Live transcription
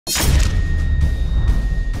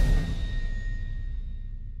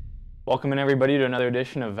Welcome in everybody to another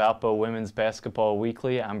edition of Valpo Women's Basketball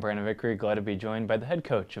Weekly. I'm Brandon Vickery, glad to be joined by the head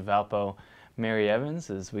coach of Valpo, Mary Evans,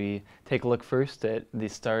 as we take a look first at the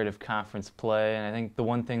start of conference play. And I think the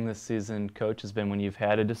one thing this season, Coach, has been when you've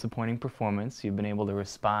had a disappointing performance, you've been able to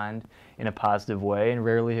respond in a positive way, and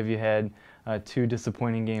rarely have you had two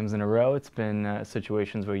disappointing games in a row. It's been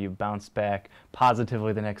situations where you bounce back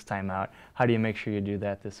positively the next time out. How do you make sure you do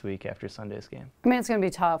that this week after Sunday's game? I mean, it's going to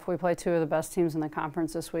be tough. We play two of the best teams in the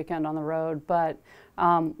conference this weekend on the road, but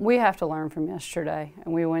we have to learn from yesterday.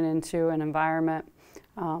 And we went into an environment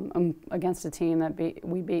against a team that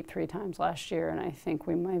we beat 3 times last year, and I think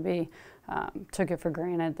we maybe took it for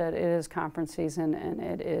granted that it is conference season and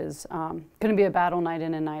it is going to be a battle night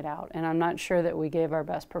in and night out. And I'm not sure that we gave our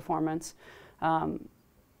best performance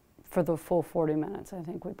for the full 40 minutes. I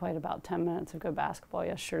think we played about 10 minutes of good basketball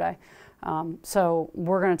yesterday. So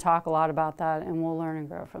we're going to talk a lot about that, and we'll learn and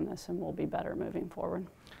grow from this, and we'll be better moving forward.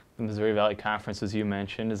 The Missouri Valley Conference, as you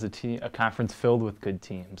mentioned, is a conference filled with good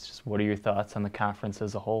teams. Just what are your thoughts on the conference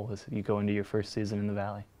as a whole as you go into your first season in the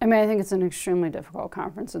Valley? I mean, I think it's an extremely difficult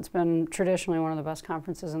conference. It's been traditionally one of the best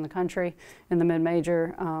conferences in the country in the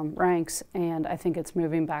mid-major ranks, and I think it's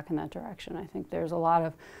moving back in that direction. I think there's a lot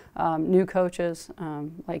of new coaches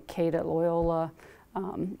like Kate at Loyola,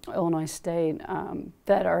 Illinois State,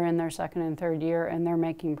 that are in their second and third year, and they're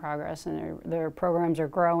making progress, and their programs are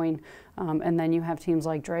growing. And then you have teams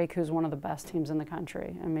like Drake, who's one of the best teams in the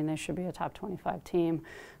country. I mean, they should be a top 25 team.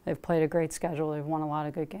 They've played a great schedule. They've won a lot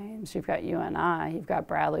of good games. You've got UNI. You've got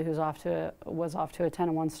Bradley, who's was off to a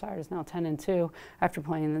 10-1 start, is now 10-2 after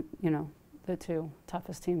playing the two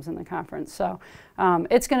toughest teams in the conference. So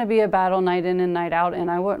it's going to be a battle night in and night out, and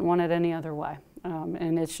I wouldn't want it any other way.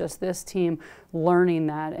 And it's just this team learning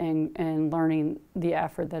that and learning the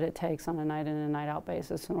effort that it takes on a night in and night out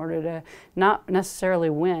basis in order to not necessarily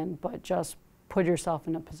win, but just put yourself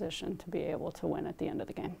in a position to be able to win at the end of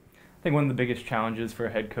the game. I think one of the biggest challenges for a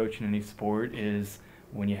head coach in any sport is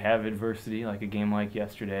when you have adversity, like a game like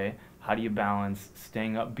yesterday, how do you balance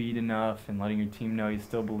staying upbeat enough and letting your team know you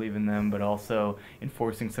still believe in them, but also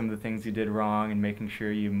enforcing some of the things you did wrong and making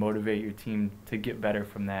sure you motivate your team to get better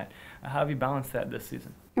from that? How have you balanced that this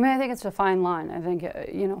season? I mean, I think it's a fine line. I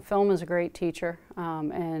think, film is a great teacher,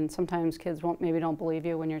 and sometimes kids maybe don't believe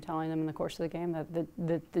you when you're telling them in the course of the game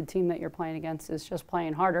that the team that you're playing against is just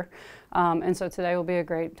playing harder. And so today will be a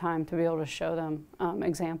great time to be able to show them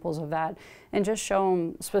examples of that and just show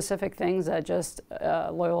them specific things that just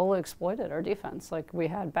Loyola exploited our defense. Like, we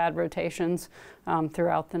had bad rotations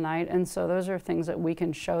throughout the night, and so those are things that we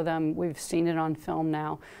can show them. We've seen it on film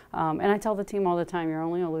now. And I tell the team all the time, you're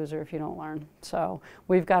only a loser if you don't learn. So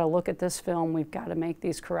we've got to look at this film, we've got to make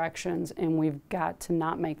these corrections, and we've got to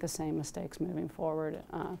not make the same mistakes moving forward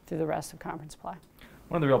through the rest of conference play.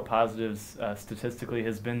 One of the real positives statistically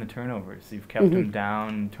has been the turnovers. You've kept them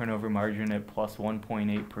down, turnover margin at plus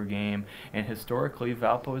 1.8 per game, and historically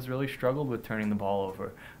Valpo has really struggled with turning the ball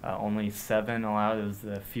over. Only 7 allowed, is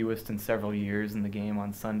the fewest in several years in the game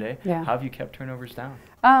on Sunday. Yeah. How have you kept turnovers down?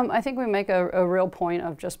 I think we make a real point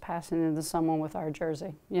of just passing into someone with our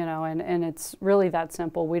jersey, and it's really that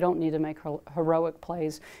simple. We don't need to make heroic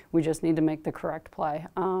plays. We just need to make the correct play.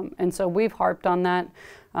 And so we've harped on that,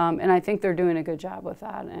 and I think they're doing a good job with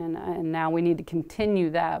that. And now we need to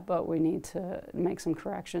continue that, but we need to make some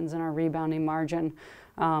corrections in our rebounding margin.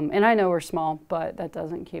 And I know we're small, but that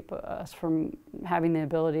doesn't keep us from having the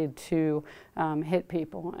ability to hit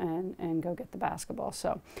people and go get the basketball.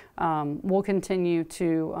 So we'll continue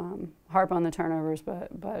to harp on the turnovers, but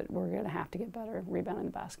we're going to have to get better rebounding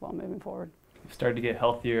the basketball moving forward. You've started to get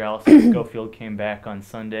healthier. Allison Schofield came back on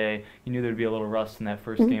Sunday. You knew there'd be a little rust in that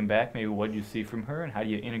first game back. Maybe what did you see from her, and how do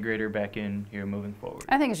you integrate her back in here moving forward?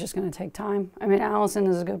 I think it's just going to take time. I mean, Allison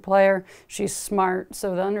is a good player. She's smart,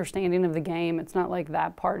 so the understanding of the game, it's not like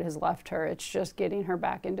that part has left her. It's just getting her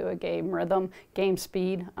back into a game rhythm, game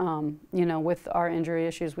speed. With our injury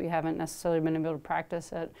issues, we haven't necessarily been able to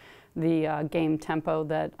practice at the game tempo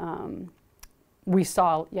that we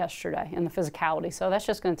saw yesterday in the physicality. So that's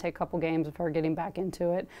just going to take a couple games of her getting back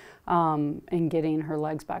into it and getting her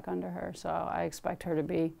legs back under her. So I expect her to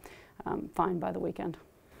be fine by the weekend.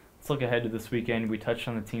 Let's look ahead to this weekend. We touched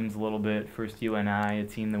on the teams a little bit. First, UNI, a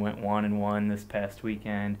team that went 1-1 this past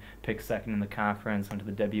weekend, picked second in the conference, went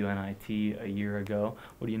to the WNIT a year ago.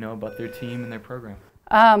 What do you know about their team and their program?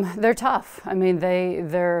 They're tough. I mean,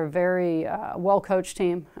 they're a very well-coached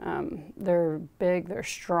team. They're big, they're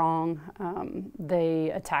strong.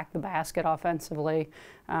 They attack the basket offensively.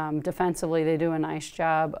 Defensively, they do a nice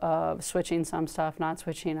job of switching some stuff, not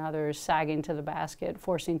switching others, sagging to the basket,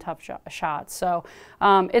 forcing tough shots. So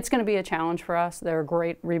it's going to be a challenge for us. They're a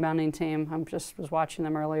great rebounding team. Was watching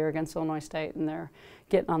them earlier against Illinois State, and they're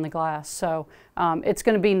getting on the glass. So it's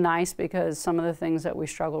going to be nice because some of the things that we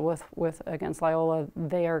struggled with against Loyola,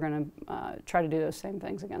 they are going to try to do those same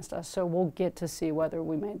things against us. So we'll get to see whether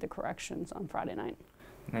we made the corrections on Friday night.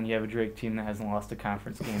 And then you have a Drake team that hasn't lost a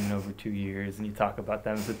conference game in over 2 years, and you talk about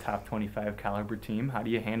them as a top 25 caliber team. How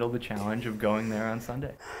do you handle the challenge of going there on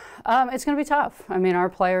Sunday? It's going to be tough. I mean, our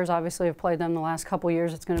players obviously have played them the last couple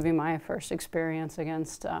years. It's going to be my first experience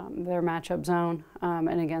against their matchup zone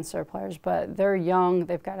and against their players. But they're young.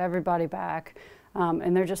 They've got everybody back.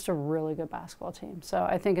 And they're just a really good basketball team. So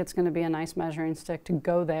I think it's going to be a nice measuring stick to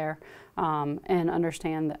go there and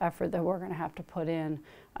understand the effort that we're going to have to put in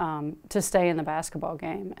to stay in the basketball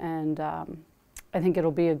game. And I think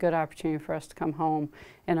it'll be a good opportunity for us to come home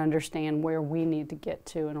and understand where we need to get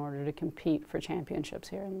to in order to compete for championships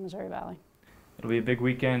here in the Missouri Valley. It'll be a big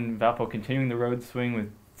weekend. Valpo continuing the road swing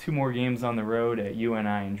with 2 more games on the road at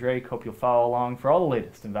UNI and Drake. Hope you'll follow along. For all the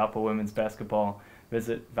latest in Valpo women's basketball,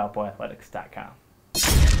 visit valpoathletics.com.